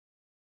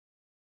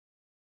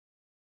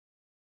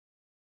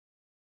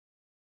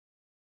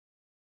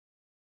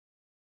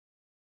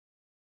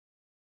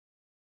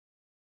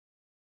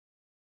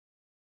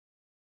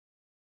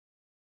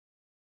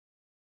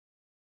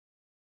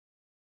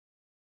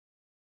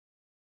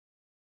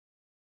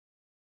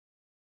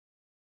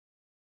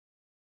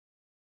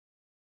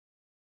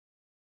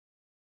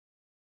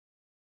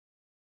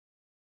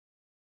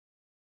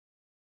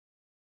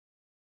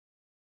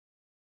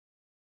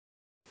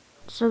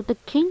So the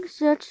king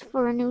searched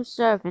for a new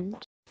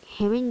servant.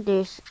 Hearing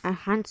this, a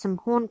handsome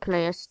horn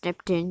player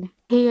stepped in.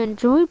 He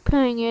enjoyed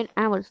playing it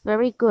and was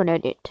very good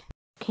at it.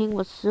 The king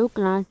was so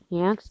glad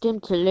he asked him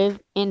to live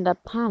in the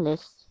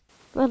palace.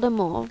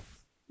 Furthermore,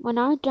 when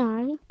I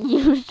die,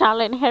 you shall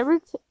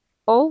inherit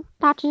all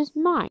that is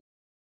mine.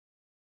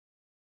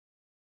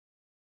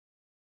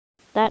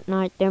 That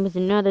night there was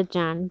another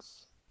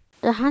dance.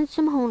 The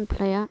handsome horn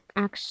player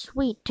asked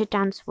Sweet to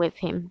dance with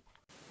him.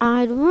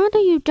 I'd rather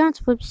you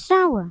dance with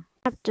Sour.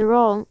 After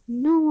all,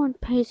 no one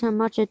pays her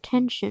much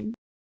attention.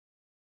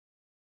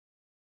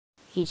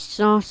 He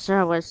saw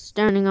Sour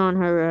standing on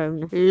her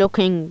own,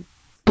 looking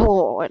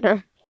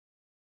bored.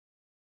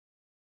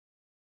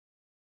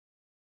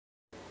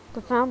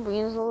 Without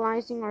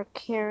realizing or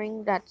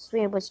caring that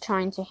Sweet was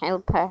trying to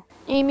help her,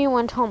 Amy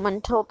went home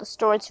and told the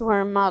story to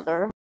her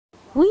mother.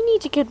 We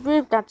need to get rid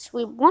of that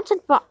Sweet once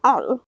and for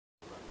all.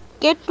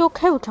 Get your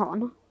coat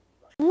on.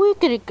 We're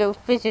gonna go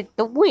visit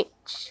the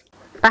witch.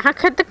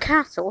 Back at the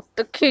castle,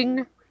 the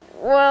king,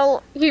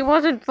 well, he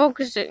wasn't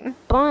focusing.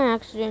 By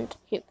accident,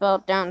 he fell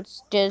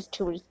downstairs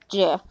to his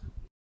death.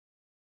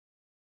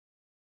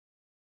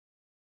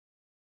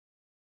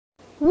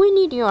 We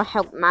need your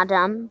help,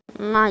 madam.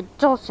 My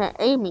daughter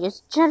Amy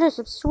is jealous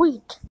of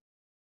Sweet.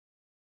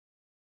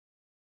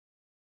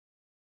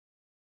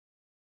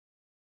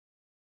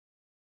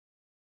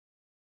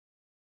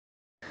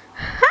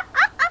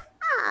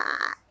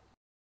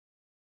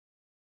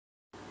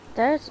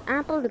 This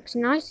apple looks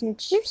nice and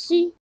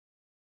juicy.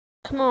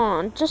 Come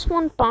on, just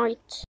one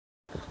bite.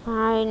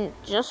 Fine,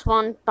 just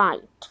one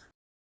bite.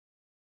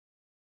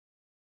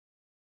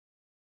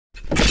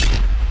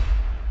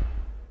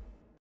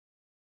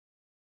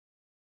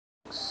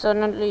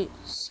 Suddenly,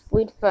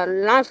 Sweet fell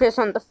lifeless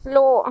on the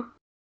floor.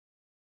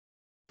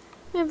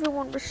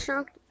 Everyone was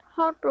shocked,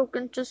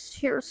 heartbroken to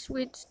hear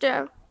Sweet's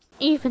death.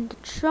 Even the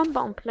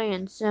trombone player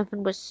and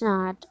servant was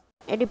sad.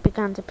 Eddie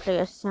began to play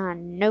a sad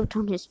note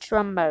on his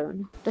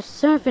trombone. The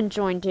servant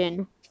joined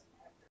in.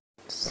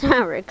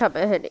 Sarah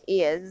covered her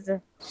ears.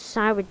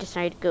 Sarah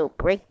decided to go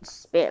break the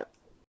spell.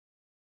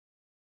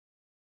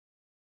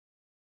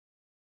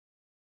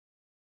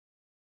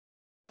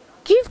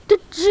 Give the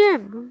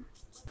gem!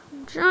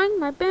 I'm trying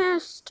my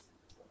best,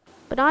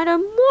 but I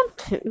don't want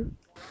to.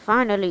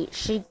 Finally,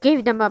 she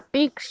gave them a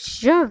big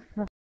shove.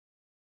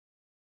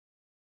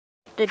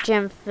 The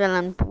gem fell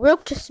and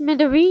broke to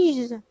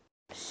smithereens.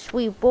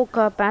 Sweet woke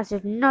up as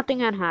if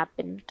nothing had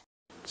happened.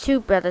 Two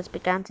brothers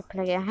began to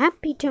play a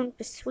happy tune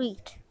for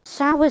Sweet.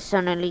 Sour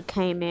suddenly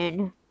came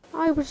in.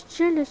 I was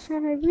jealous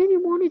and I really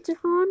wanted to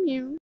harm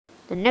you.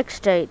 The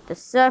next day, the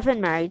servant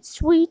married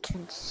Sweet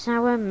and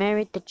Sour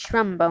married the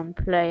trombone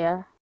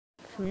player.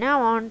 From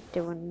now on,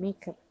 they would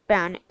make a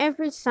band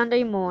every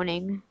Sunday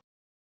morning.